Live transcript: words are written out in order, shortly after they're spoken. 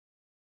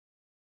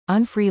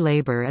Unfree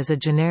labor is a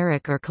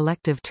generic or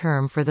collective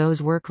term for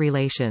those work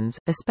relations,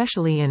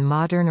 especially in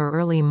modern or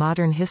early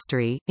modern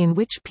history, in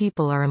which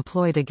people are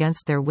employed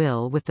against their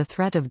will with the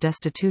threat of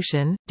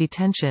destitution,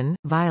 detention,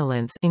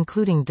 violence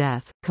including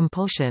death,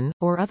 compulsion,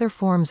 or other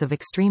forms of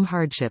extreme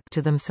hardship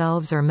to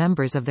themselves or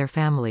members of their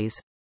families.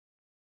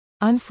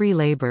 Unfree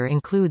labor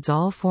includes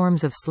all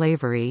forms of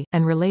slavery,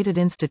 and related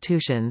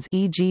institutions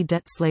e.g.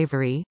 debt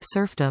slavery,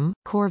 serfdom,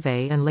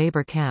 corvée and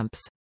labor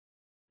camps.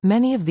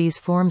 Many of these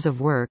forms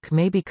of work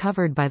may be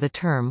covered by the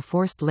term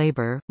forced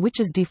labor, which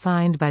is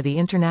defined by the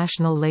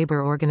International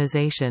Labour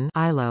Organization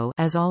 (ILO)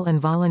 as all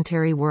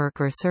involuntary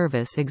work or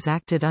service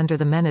exacted under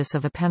the menace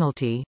of a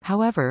penalty.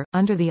 However,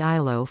 under the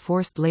ILO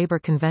Forced Labor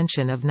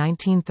Convention of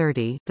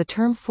 1930, the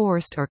term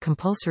forced or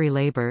compulsory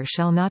labor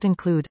shall not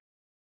include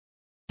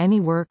any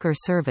work or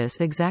service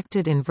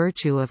exacted in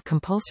virtue of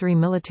compulsory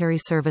military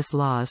service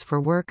laws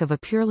for work of a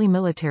purely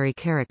military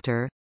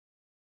character,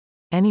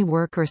 any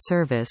work or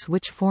service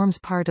which forms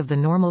part of the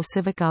normal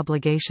civic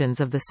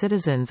obligations of the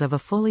citizens of a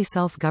fully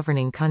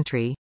self-governing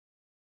country,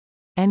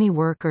 any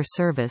work or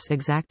service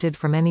exacted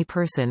from any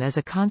person as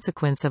a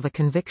consequence of a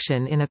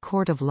conviction in a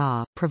court of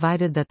law,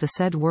 provided that the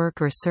said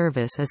work or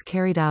service is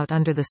carried out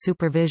under the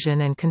supervision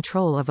and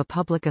control of a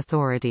public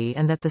authority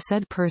and that the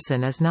said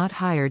person is not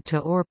hired to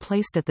or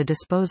placed at the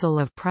disposal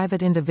of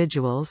private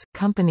individuals,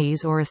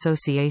 companies or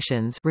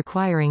associations,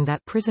 requiring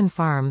that prison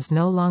farms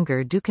no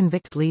longer do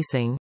convict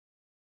leasing.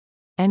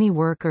 Any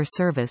work or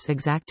service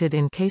exacted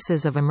in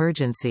cases of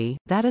emergency,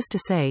 that is to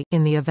say,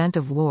 in the event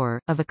of war,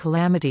 of a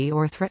calamity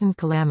or threatened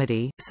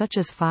calamity, such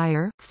as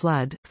fire,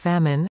 flood,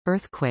 famine,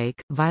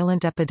 earthquake,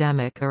 violent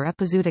epidemic or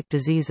epizootic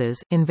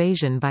diseases,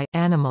 invasion by,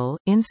 animal,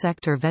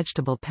 insect or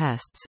vegetable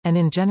pests, and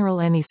in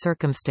general any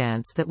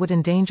circumstance that would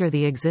endanger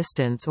the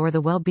existence or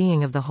the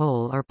well-being of the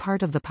whole or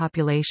part of the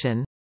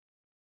population.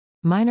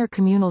 Minor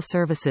communal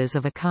services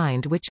of a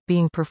kind which,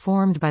 being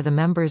performed by the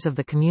members of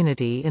the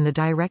community in the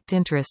direct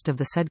interest of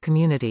the said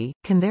community,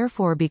 can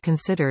therefore be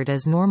considered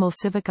as normal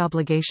civic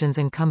obligations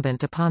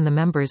incumbent upon the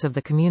members of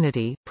the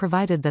community,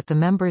 provided that the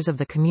members of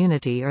the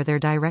community or their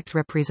direct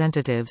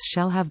representatives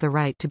shall have the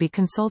right to be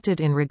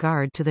consulted in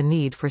regard to the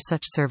need for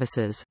such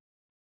services.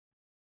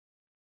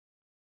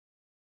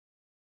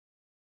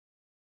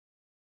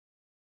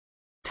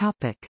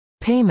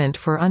 Payment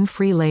for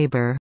unfree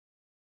labor.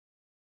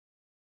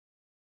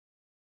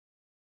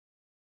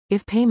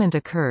 If payment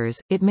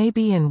occurs, it may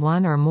be in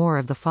one or more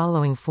of the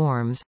following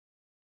forms.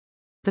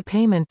 The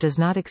payment does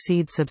not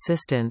exceed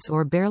subsistence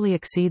or barely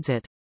exceeds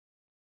it.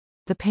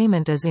 The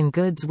payment is in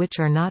goods which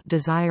are not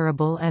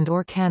desirable and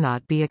or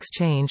cannot be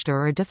exchanged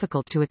or are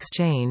difficult to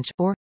exchange,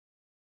 or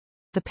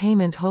the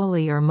payment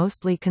wholly or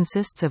mostly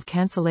consists of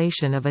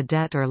cancellation of a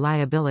debt or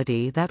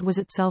liability that was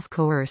itself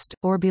coerced,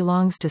 or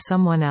belongs to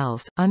someone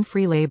else.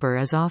 Unfree labor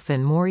is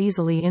often more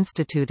easily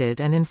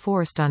instituted and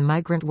enforced on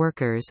migrant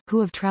workers, who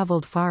have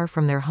traveled far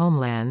from their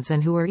homelands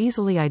and who are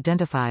easily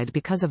identified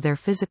because of their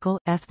physical,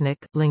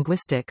 ethnic,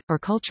 linguistic, or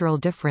cultural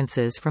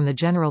differences from the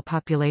general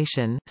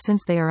population,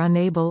 since they are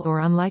unable or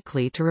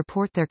unlikely to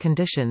report their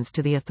conditions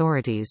to the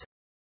authorities.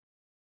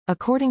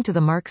 According to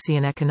the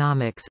Marxian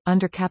economics,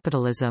 under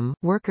capitalism,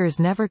 workers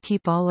never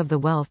keep all of the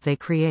wealth they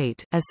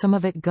create, as some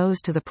of it goes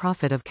to the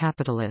profit of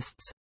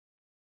capitalists.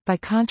 By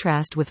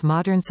contrast with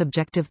modern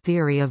subjective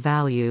theory of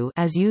value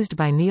as used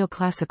by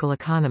neoclassical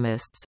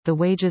economists, the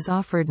wages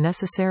offered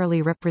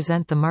necessarily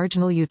represent the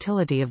marginal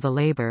utility of the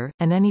labor,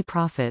 and any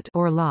profit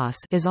or loss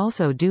is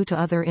also due to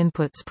other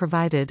inputs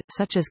provided,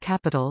 such as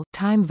capital,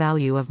 time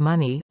value of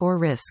money, or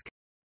risk.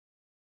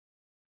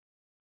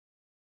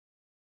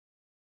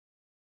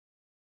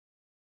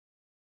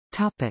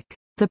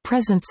 The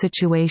present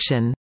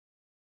situation.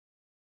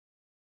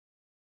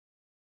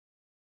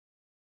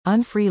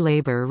 Unfree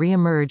labor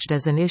re-emerged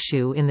as an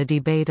issue in the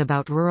debate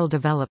about rural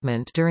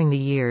development during the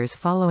years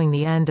following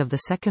the end of the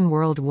Second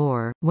World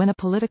War, when a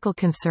political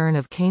concern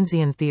of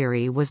Keynesian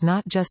theory was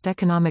not just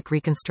economic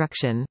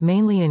reconstruction,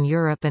 mainly in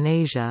Europe and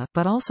Asia,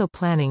 but also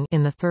planning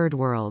in the Third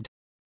World.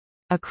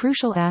 A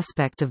crucial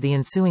aspect of the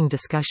ensuing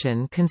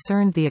discussion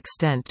concerned the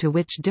extent to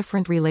which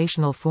different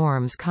relational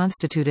forms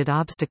constituted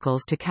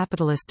obstacles to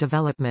capitalist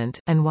development,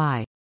 and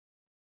why.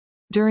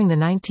 During the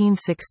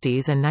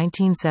 1960s and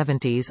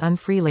 1970s,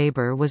 unfree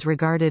labor was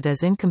regarded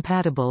as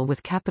incompatible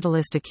with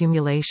capitalist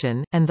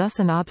accumulation, and thus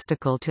an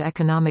obstacle to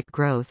economic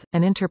growth,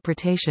 an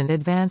interpretation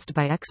advanced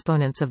by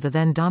exponents of the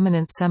then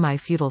dominant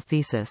semi-feudal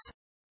thesis.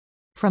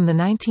 From the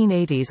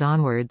 1980s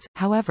onwards,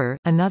 however,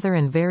 another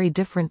and very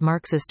different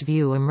Marxist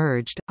view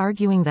emerged,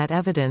 arguing that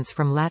evidence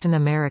from Latin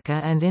America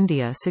and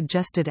India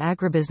suggested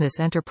agribusiness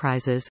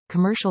enterprises,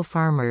 commercial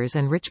farmers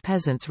and rich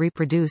peasants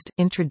reproduced,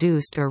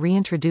 introduced or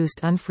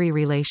reintroduced unfree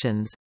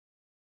relations.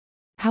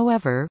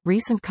 However,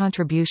 recent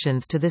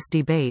contributions to this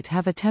debate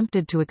have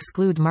attempted to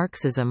exclude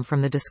Marxism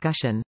from the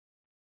discussion.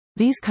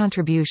 These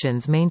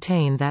contributions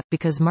maintain that,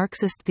 because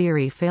Marxist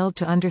theory failed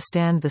to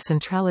understand the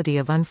centrality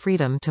of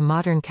unfreedom to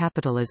modern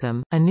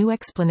capitalism, a new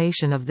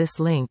explanation of this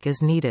link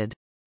is needed.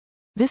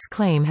 This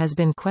claim has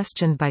been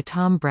questioned by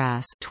Tom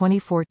Brass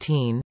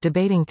 2014,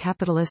 Debating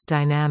Capitalist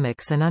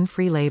Dynamics and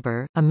Unfree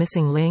Labor, A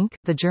Missing Link,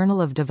 The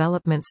Journal of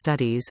Development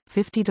Studies,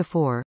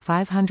 50-4,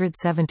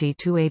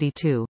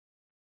 570-82.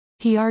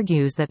 He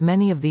argues that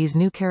many of these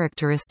new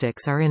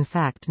characteristics are in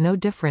fact no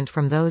different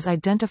from those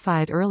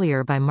identified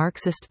earlier by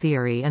Marxist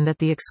theory and that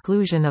the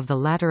exclusion of the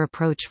latter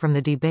approach from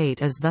the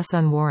debate is thus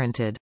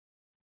unwarranted.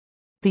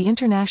 The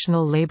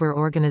International Labour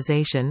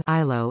Organization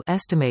 (ILO)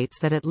 estimates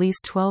that at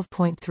least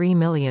 12.3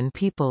 million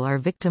people are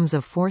victims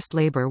of forced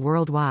labor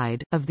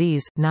worldwide. Of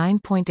these,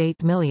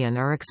 9.8 million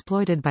are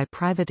exploited by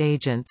private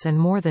agents and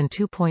more than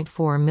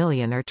 2.4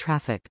 million are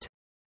trafficked.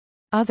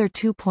 Other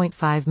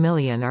 2.5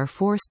 million are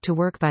forced to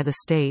work by the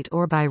state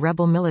or by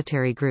rebel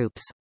military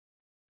groups.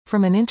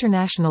 From an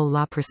international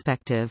law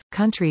perspective,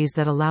 countries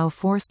that allow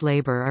forced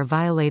labor are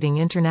violating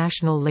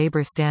international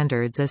labor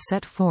standards as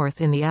set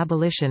forth in the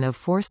Abolition of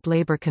Forced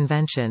Labor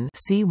Convention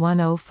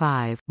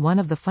C-105, one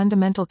of the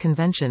fundamental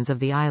conventions of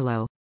the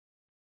ILO.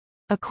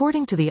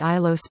 According to the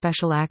ILO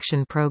Special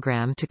Action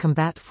Program to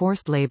Combat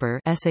Forced Labor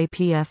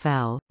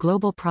 (SAPFL),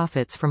 global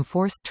profits from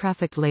forced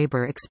trafficked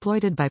labor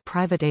exploited by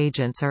private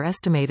agents are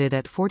estimated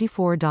at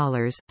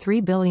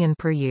 $44.3 billion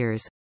per year.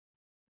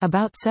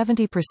 About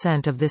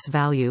 70% of this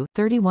value,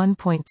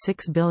 $31.6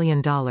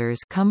 billion,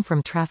 come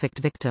from trafficked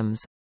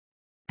victims.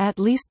 At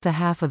least the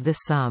half of this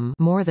sum,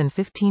 more than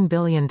 $15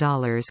 billion,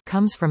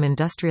 comes from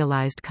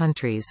industrialized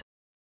countries.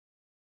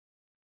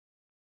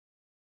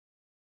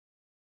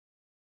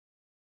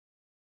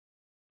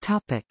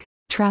 Topic: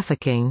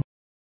 Trafficking.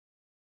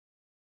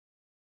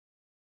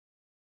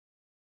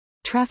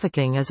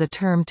 Trafficking is a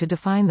term to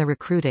define the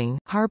recruiting,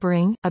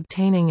 harboring,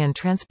 obtaining and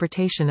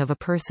transportation of a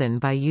person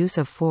by use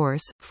of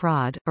force,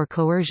 fraud, or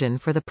coercion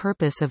for the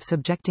purpose of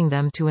subjecting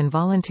them to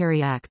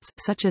involuntary acts,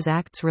 such as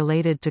acts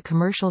related to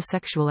commercial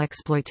sexual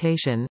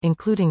exploitation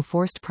including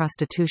forced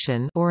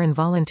prostitution or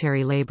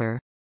involuntary labor.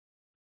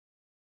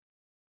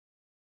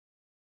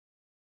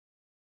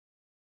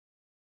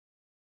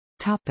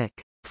 Topic: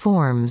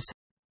 Forms.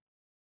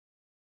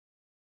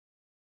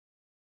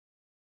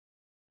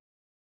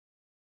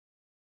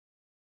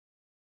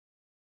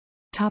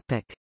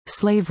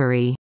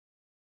 Slavery.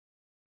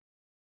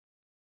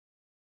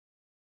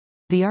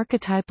 The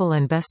archetypal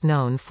and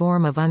best-known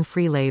form of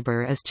unfree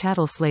labor is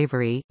chattel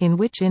slavery, in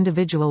which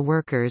individual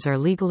workers are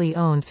legally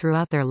owned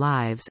throughout their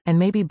lives, and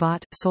may be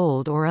bought,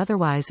 sold or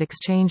otherwise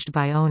exchanged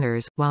by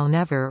owners, while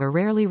never or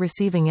rarely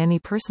receiving any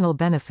personal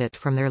benefit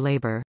from their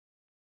labor.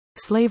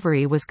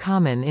 Slavery was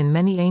common in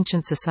many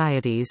ancient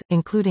societies,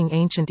 including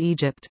ancient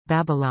Egypt,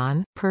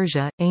 Babylon,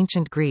 Persia,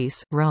 ancient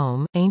Greece,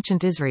 Rome,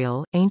 ancient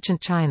Israel,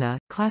 ancient China,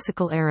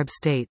 classical Arab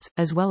states,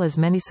 as well as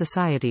many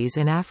societies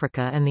in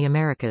Africa and the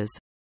Americas.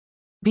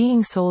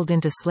 Being sold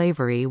into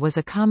slavery was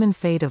a common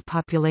fate of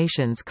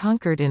populations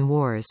conquered in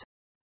wars.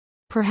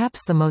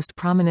 Perhaps the most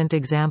prominent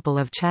example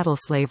of chattel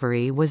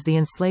slavery was the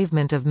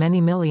enslavement of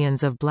many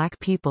millions of black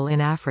people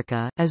in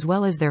Africa, as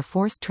well as their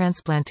forced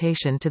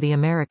transplantation to the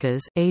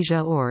Americas,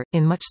 Asia or,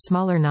 in much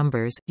smaller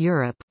numbers,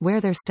 Europe,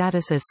 where their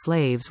status as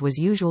slaves was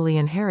usually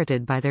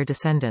inherited by their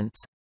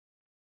descendants.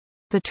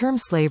 The term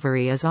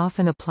slavery is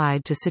often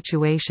applied to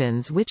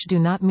situations which do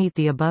not meet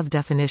the above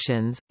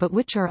definitions, but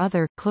which are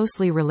other,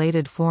 closely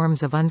related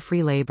forms of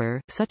unfree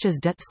labor, such as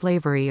debt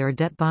slavery or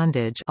debt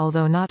bondage,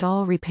 although not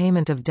all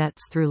repayment of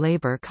debts through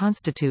labor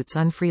constitutes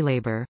unfree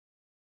labor.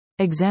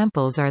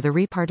 Examples are the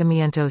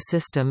repartimiento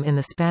system in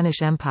the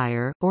Spanish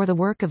Empire, or the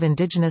work of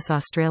indigenous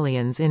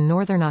Australians in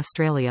northern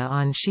Australia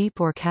on sheep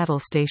or cattle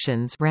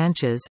stations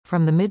ranches,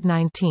 from the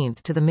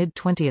mid-19th to the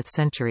mid-20th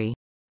century.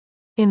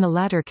 In the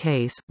latter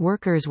case,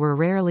 workers were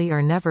rarely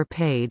or never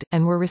paid,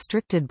 and were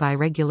restricted by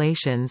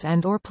regulations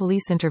and/or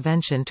police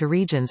intervention to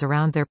regions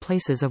around their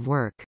places of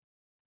work.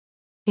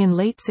 In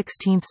late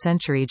 16th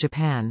century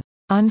Japan,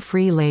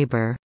 unfree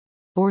labor,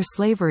 or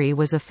slavery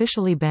was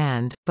officially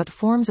banned, but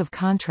forms of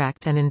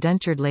contract and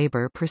indentured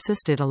labor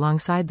persisted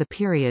alongside the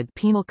period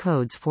penal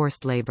code's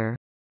forced labor.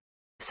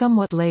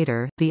 Somewhat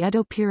later, the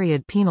Edo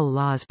period penal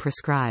laws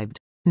prescribed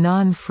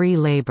non-free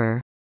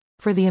labor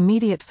for the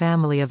immediate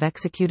family of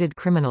executed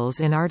criminals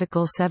in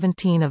Article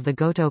 17 of the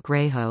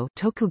Gotoku-Reiho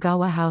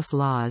Tokugawa House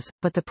laws,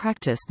 but the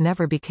practice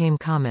never became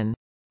common.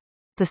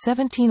 The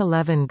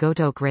 1711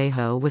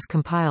 Gotoku-Reiho was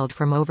compiled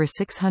from over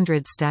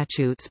 600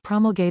 statutes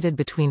promulgated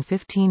between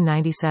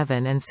 1597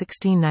 and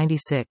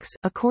 1696.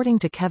 According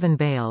to Kevin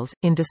Bales,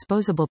 in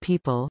Disposable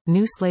People,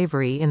 New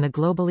Slavery in the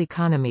Global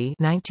Economy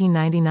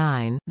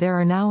 1999, there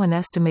are now an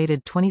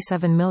estimated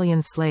 27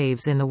 million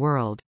slaves in the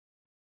world.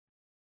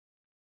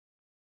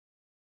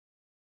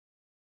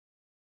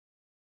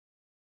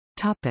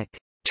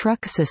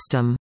 Truck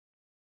system.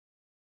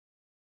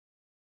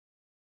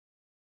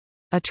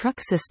 A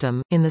truck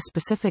system, in the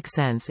specific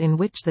sense in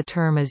which the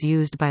term is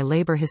used by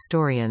labor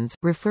historians,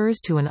 refers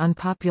to an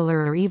unpopular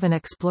or even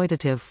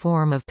exploitative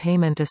form of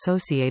payment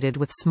associated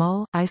with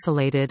small,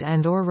 isolated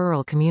and/or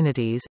rural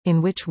communities,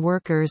 in which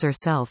workers or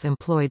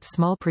self-employed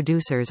small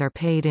producers are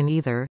paid in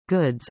either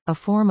goods, a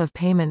form of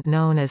payment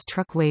known as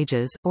truck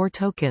wages, or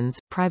tokens,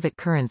 private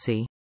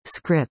currency,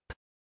 scrip.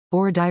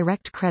 or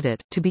direct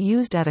credit, to be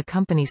used at a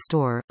company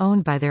store,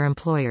 owned by their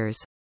employers.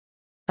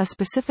 A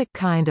specific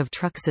kind of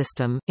truck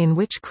system, in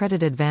which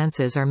credit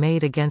advances are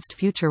made against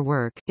future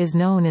work, is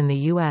known in the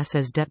U.S.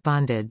 as debt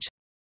bondage.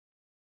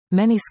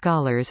 Many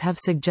scholars have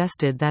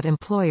suggested that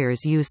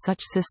employers use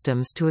such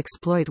systems to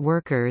exploit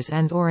workers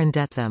and/or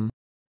indebt them.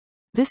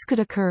 This could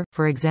occur,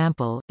 for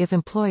example, if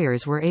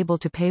employers were able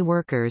to pay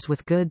workers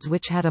with goods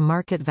which had a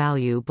market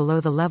value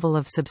below the level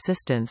of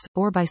subsistence,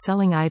 or by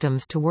selling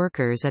items to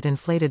workers at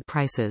inflated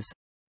prices.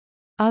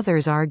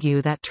 Others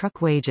argue that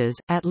truck wages,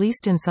 at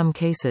least in some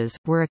cases,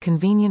 were a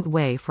convenient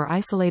way for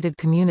isolated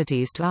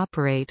communities to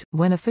operate.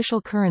 When official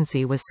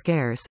currency was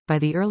scarce, by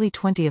the early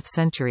 20th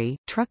century,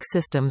 truck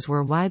systems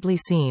were widely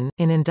seen,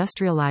 in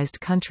industrialized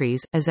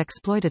countries, as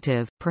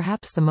exploitative.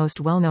 Perhaps the most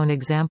well-known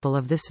example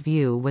of this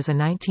view was a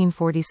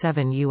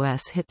 1947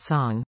 U.S. hit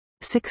song,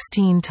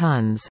 16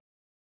 Tons.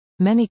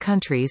 Many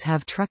countries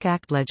have Truck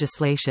Act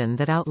legislation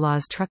that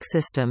outlaws truck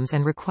systems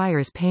and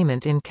requires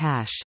payment in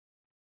cash.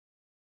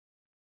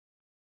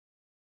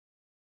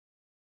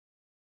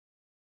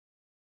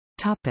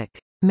 Topic: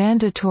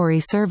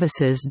 Mandatory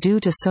services due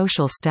to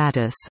social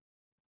status.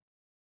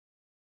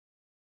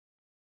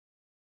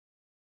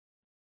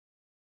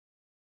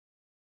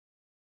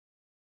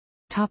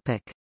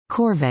 Topic: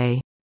 Corvée.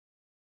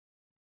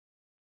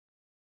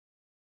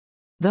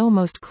 Though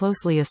most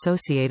closely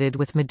associated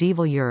with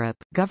medieval Europe,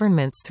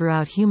 governments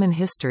throughout human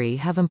history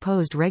have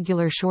imposed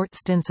regular short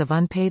stints of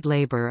unpaid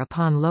labor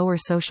upon lower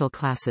social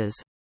classes.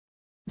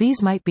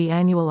 These might be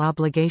annual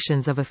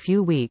obligations of a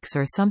few weeks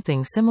or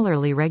something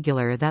similarly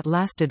regular that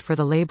lasted for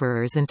the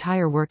laborer's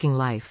entire working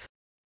life.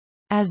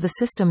 As the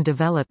system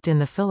developed in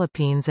the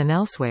Philippines and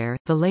elsewhere,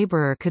 the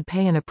laborer could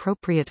pay an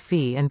appropriate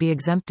fee and be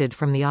exempted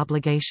from the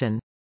obligation.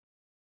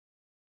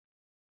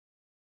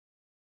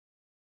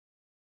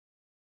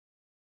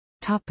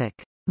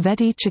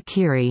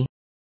 Vetti-chakiri.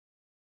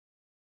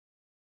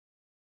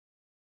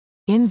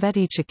 In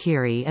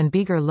Vetti-chakiri and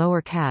Beager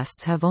lower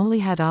castes have only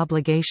had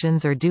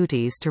obligations or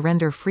duties to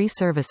render free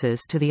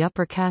services to the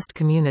upper caste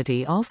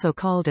community, also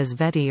called as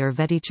Vetti or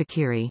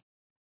Vetti-chakiri.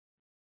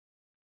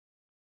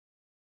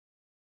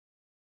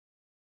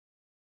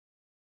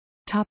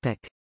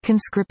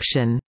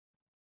 Conscription.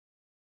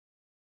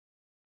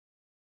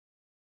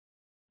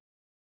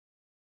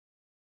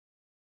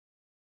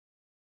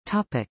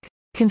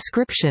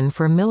 Conscription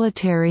for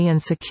military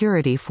and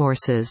security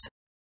forces.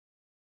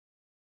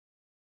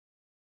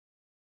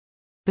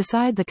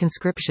 Beside the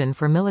conscription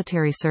for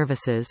military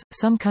services,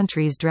 some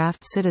countries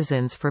draft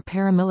citizens for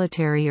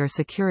paramilitary or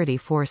security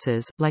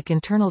forces, like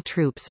internal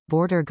troops,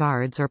 border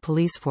guards or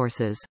police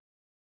forces.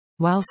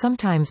 While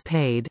sometimes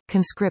paid,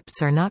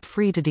 conscripts are not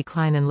free to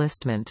decline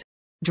enlistment.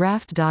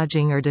 Draft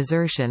dodging or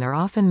desertion are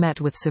often met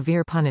with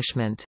severe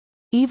punishment.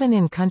 Even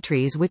in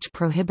countries which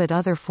prohibit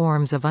other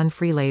forms of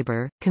unfree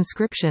labor,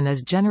 conscription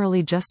is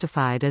generally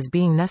justified as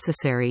being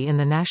necessary in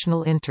the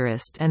national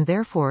interest, and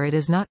therefore it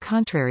is not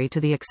contrary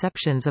to the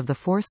exceptions of the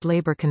Forced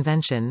Labor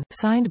Convention,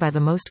 signed by the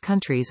most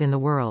countries in the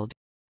world.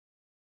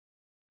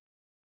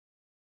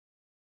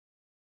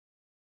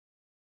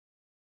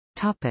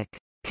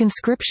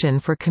 Conscription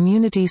for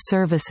community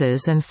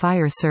services and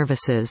fire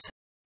services.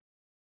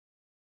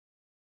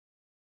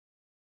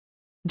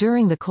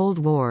 During the Cold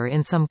War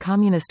in some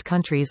communist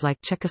countries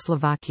like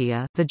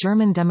Czechoslovakia, the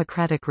German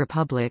Democratic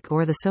Republic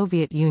or the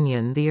Soviet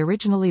Union, the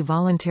originally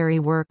voluntary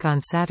work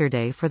on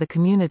Saturday for the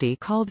community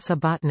called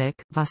Sobotnik,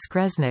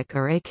 Voskresnik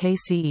or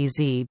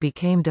AKCEZ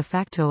became de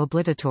facto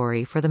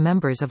obligatory for the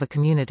members of a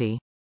community.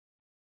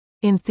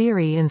 In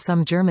theory, in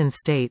some German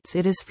states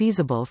it is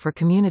feasible for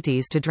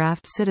communities to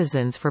draft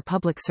citizens for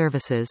public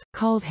services,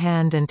 called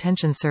hand and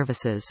tension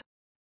services.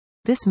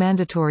 This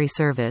mandatory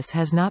service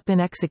has not been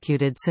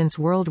executed since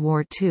World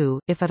War II,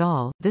 if at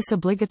all. This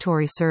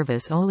obligatory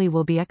service only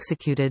will be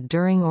executed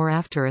during or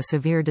after a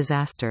severe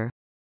disaster.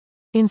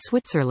 In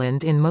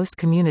Switzerland, in most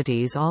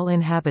communities, all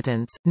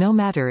inhabitants, no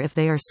matter if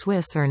they are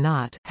Swiss or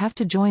not, have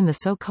to join the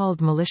so-called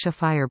militia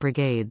fire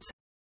brigades.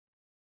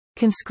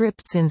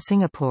 Conscripts in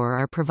Singapore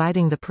are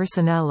providing the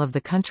personnel of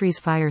the country's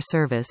fire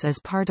service as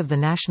part of the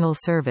national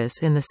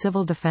service in the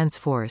Civil Defence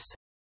Force.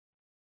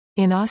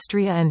 In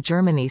Austria and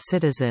Germany,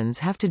 citizens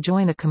have to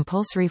join a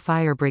compulsory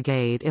fire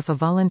brigade if a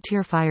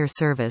volunteer fire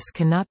service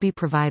cannot be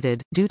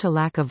provided, due to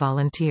lack of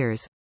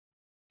volunteers.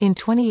 In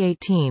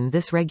 2018,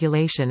 this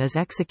regulation is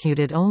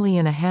executed only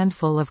in a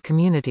handful of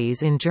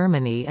communities in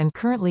Germany and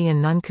currently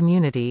in none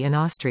community in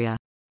Austria.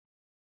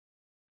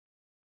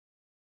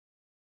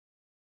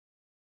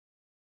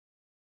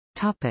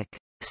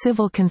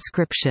 Civil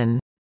conscription.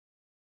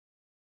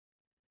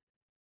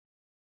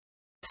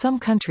 Some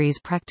countries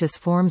practice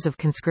forms of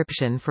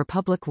conscription for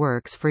public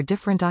works for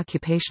different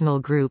occupational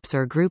groups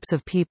or groups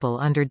of people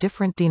under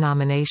different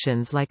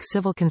denominations, like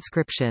civil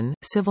conscription,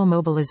 civil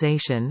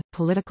mobilization,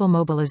 political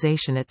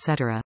mobilization,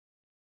 etc.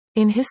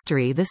 In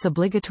history, this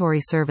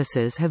obligatory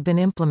services have been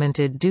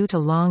implemented due to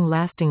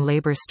long-lasting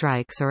labor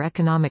strikes or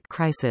economic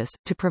crisis,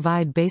 to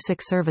provide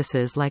basic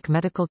services like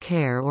medical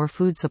care or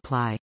food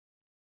supply.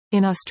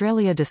 In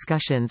Australia,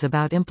 discussions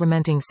about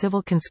implementing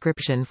civil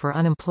conscription for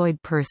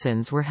unemployed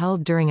persons were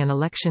held during an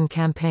election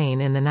campaign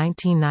in the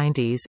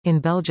 1990s, in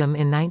Belgium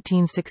in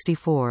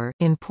 1964,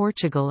 in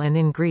Portugal and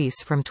in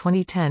Greece from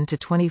 2010 to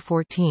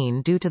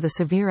 2014 due to the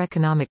severe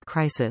economic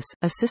crisis.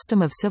 A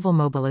system of civil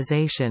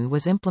mobilization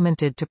was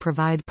implemented to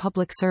provide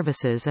public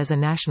services as a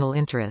national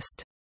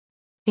interest.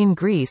 In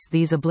Greece,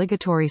 these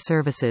obligatory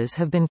services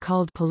have been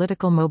called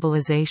political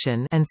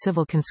mobilization and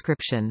civil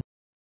conscription.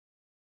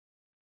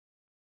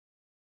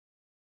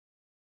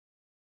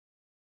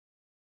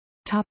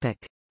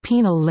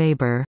 Penal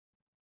labor.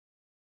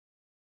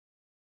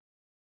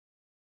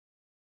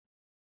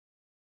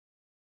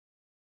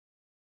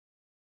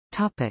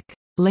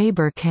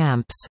 Labor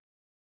camps.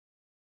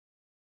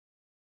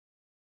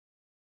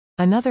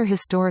 Another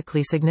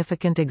historically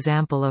significant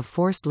example of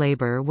forced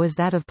labor was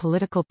that of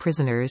political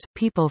prisoners,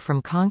 people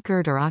from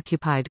conquered or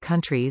occupied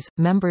countries,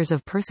 members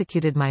of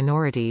persecuted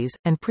minorities,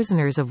 and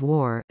prisoners of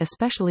war,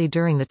 especially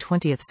during the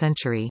 20th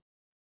century.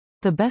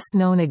 The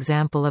best-known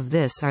example of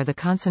this are the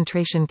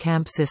concentration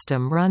camp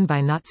system run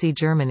by Nazi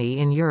Germany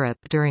in Europe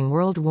during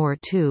World War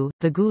II,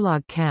 the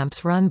Gulag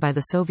camps run by the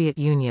Soviet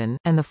Union,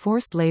 and the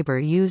forced labor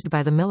used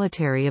by the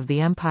military of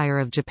the Empire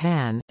of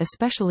Japan,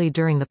 especially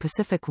during the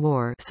Pacific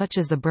War, such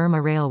as the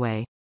Burma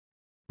Railway.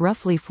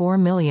 Roughly 4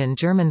 million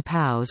German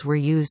POWs were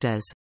used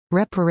as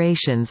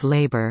reparations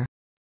labor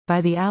by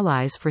the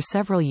Allies for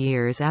several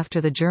years after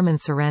the German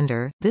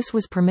surrender. This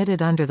was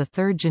permitted under the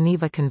Third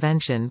Geneva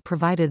Convention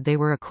provided they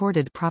were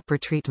accorded proper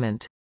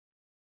treatment.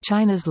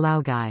 China's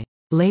Laogai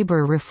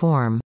labor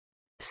reform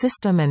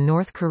system and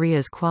North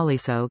Korea's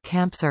Kwaliso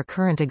camps are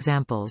current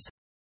examples.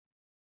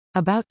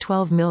 About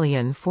 12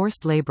 million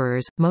forced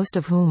laborers, most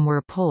of whom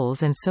were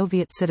Poles and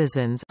Soviet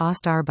citizens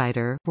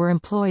Ostarbeiter, were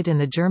employed in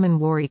the German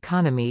war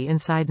economy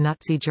inside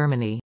Nazi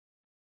Germany.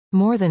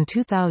 More than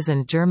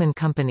 2,000 German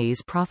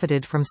companies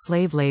profited from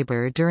slave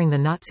labor during the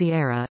Nazi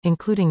era,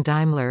 including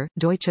Daimler,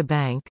 Deutsche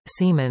Bank,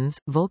 Siemens,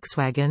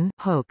 Volkswagen,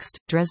 Hoechst,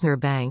 Dresdner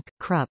Bank,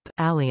 Krupp,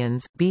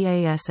 Allianz,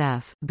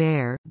 BASF,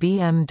 Bayer,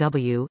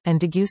 BMW, and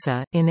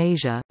Degussa. In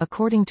Asia,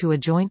 according to a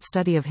joint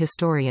study of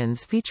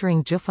historians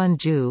featuring Jufun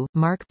Ju,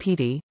 Mark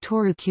Peaty,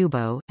 Toru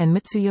Kubo, and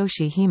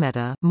Mitsuyoshi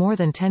Himeta, more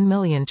than 10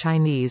 million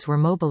Chinese were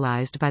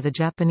mobilized by the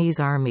Japanese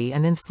army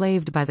and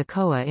enslaved by the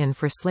Koa-in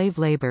for slave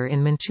labor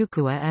in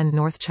Manchukuo and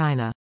North China.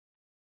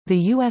 The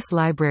U.S.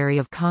 Library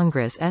of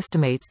Congress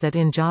estimates that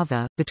in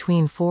Java,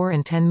 between 4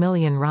 and 10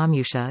 million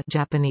Ramusha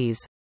Japanese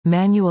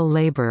manual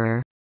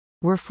laborer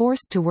were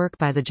forced to work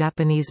by the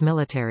Japanese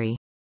military.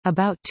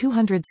 About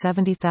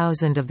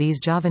 270,000 of these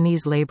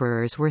Javanese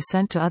laborers were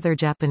sent to other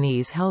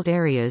Japanese-held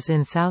areas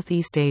in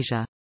Southeast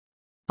Asia.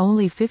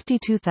 Only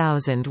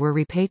 52,000 were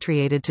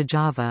repatriated to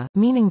Java,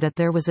 meaning that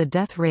there was a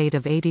death rate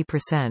of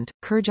 80%.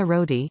 Kerja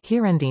roti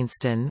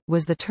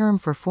was the term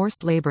for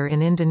forced labor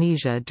in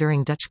Indonesia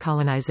during Dutch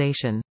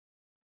colonization.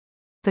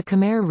 The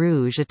Khmer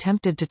Rouge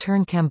attempted to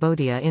turn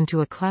Cambodia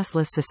into a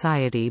classless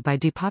society by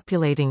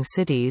depopulating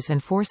cities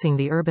and forcing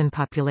the urban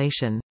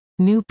population,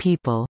 new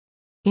people,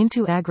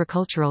 into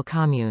agricultural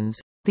communes.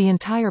 The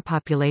entire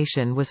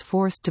population was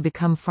forced to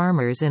become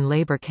farmers in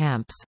labor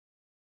camps.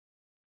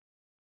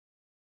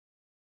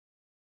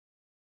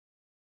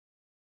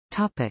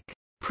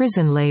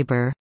 Prison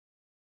labor.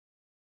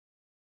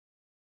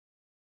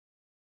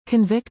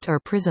 Convict or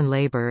prison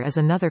labor is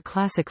another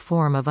classic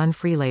form of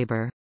unfree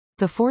labor.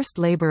 The forced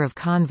labor of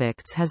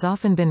convicts has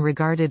often been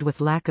regarded with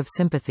lack of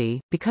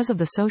sympathy, because of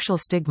the social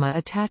stigma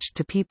attached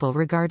to people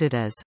regarded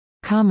as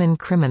common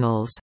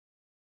criminals.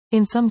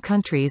 In some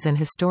countries and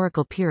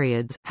historical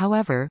periods,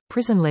 however,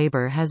 prison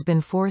labor has been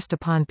forced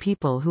upon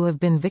people who have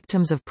been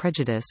victims of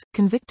prejudice,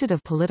 convicted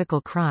of political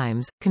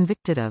crimes,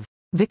 convicted of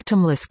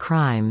victimless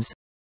crimes,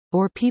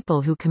 or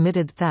people who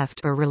committed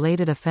theft or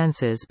related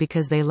offenses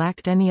because they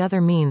lacked any other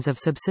means of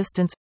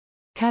subsistence.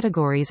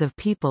 Categories of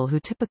people who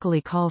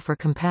typically call for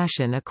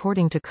compassion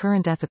according to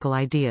current ethical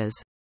ideas.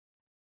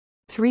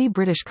 3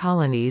 British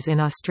colonies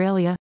in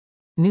Australia,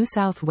 New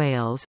South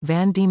Wales,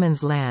 Van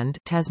Diemen's Land,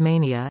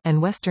 Tasmania,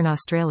 and Western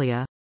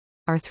Australia,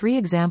 are 3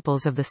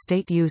 examples of the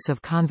state use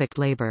of convict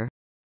labour.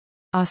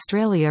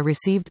 Australia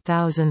received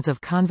thousands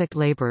of convict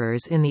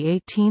labourers in the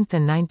 18th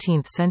and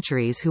 19th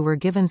centuries who were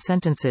given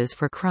sentences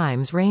for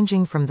crimes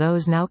ranging from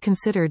those now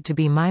considered to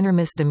be minor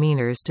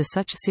misdemeanours to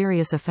such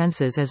serious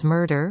offences as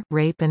murder,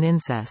 rape and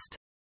incest.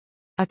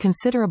 A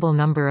considerable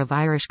number of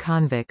Irish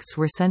convicts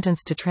were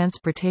sentenced to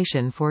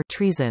transportation for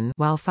treason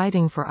while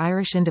fighting for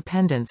Irish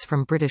independence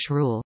from British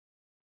rule.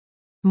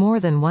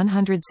 More than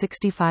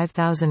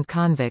 165,000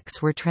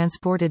 convicts were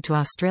transported to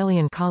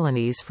Australian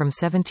colonies from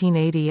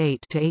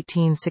 1788 to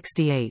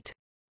 1868.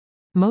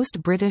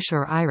 Most British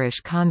or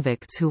Irish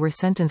convicts who were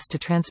sentenced to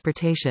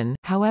transportation,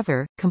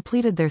 however,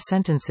 completed their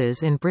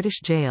sentences in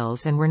British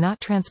jails and were not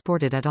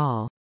transported at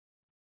all.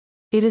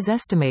 It is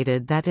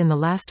estimated that in the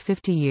last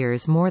 50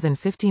 years more than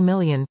 50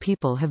 million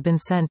people have been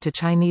sent to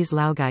Chinese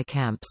Laogai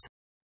camps.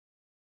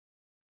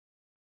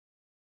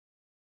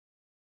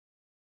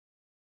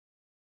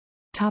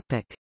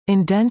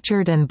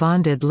 Indentured and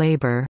bonded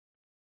labor.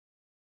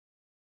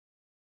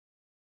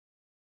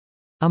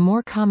 A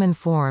more common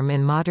form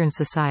in modern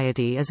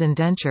society is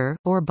indenture,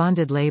 or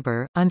bonded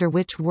labor, under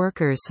which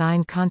workers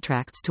sign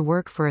contracts to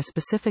work for a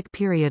specific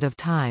period of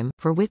time,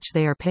 for which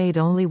they are paid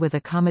only with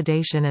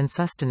accommodation and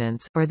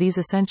sustenance, or these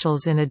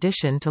essentials in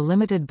addition to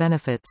limited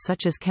benefits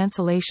such as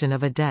cancellation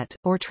of a debt,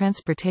 or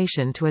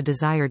transportation to a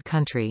desired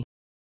country.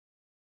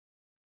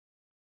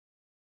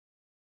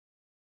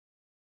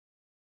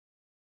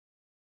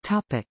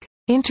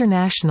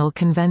 International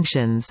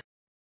conventions.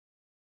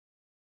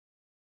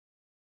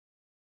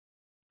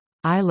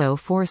 ILO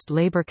Forced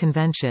Labor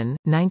Convention,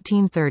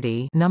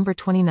 1930, number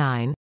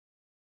 29.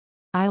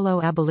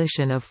 ILO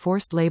Abolition of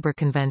Forced Labor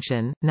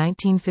Convention,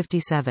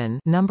 1957,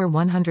 number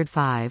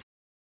 105.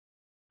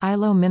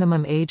 ILO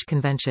Minimum Age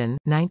Convention,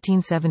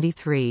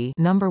 1973,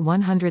 number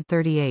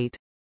 138.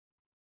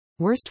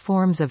 Worst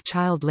Forms of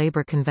Child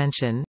Labor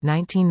Convention,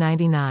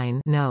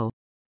 1999, no.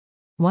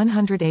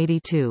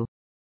 182.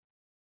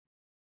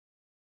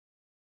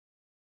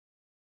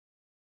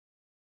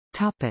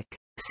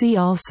 See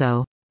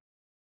also: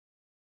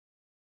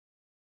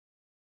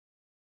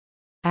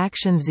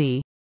 Action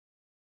Z,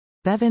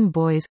 Bevan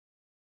Boys,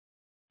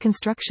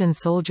 Construction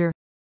soldier,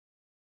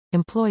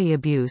 Employee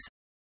abuse,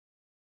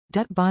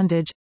 Debt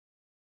bondage,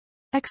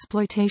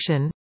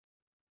 Exploitation,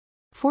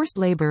 Forced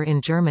labor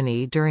in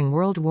Germany during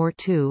World War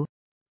II,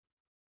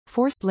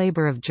 Forced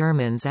labor of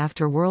Germans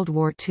after World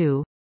War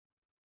II,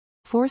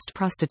 Forced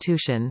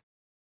prostitution,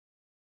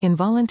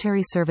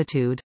 Involuntary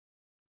servitude,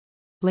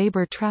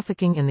 Labor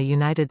trafficking in the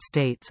United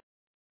States,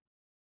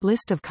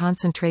 List of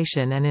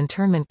concentration and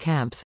internment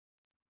camps,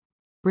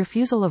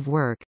 Refusal of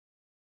work,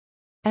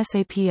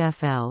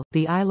 SAPFL,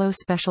 the ILO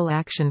Special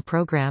Action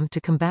Program to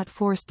Combat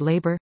Forced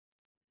Labor,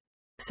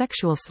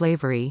 Sexual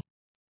slavery,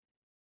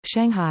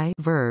 Shanghai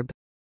verb,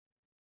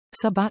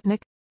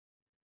 Subotnik,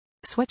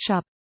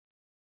 Sweatshop,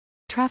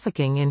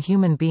 Trafficking in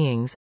human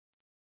beings,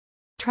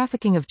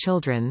 Trafficking of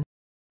children,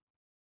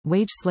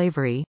 Wage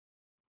slavery,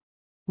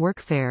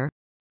 Workfare,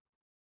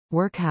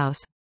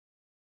 Workhouse.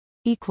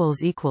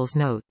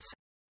 Notes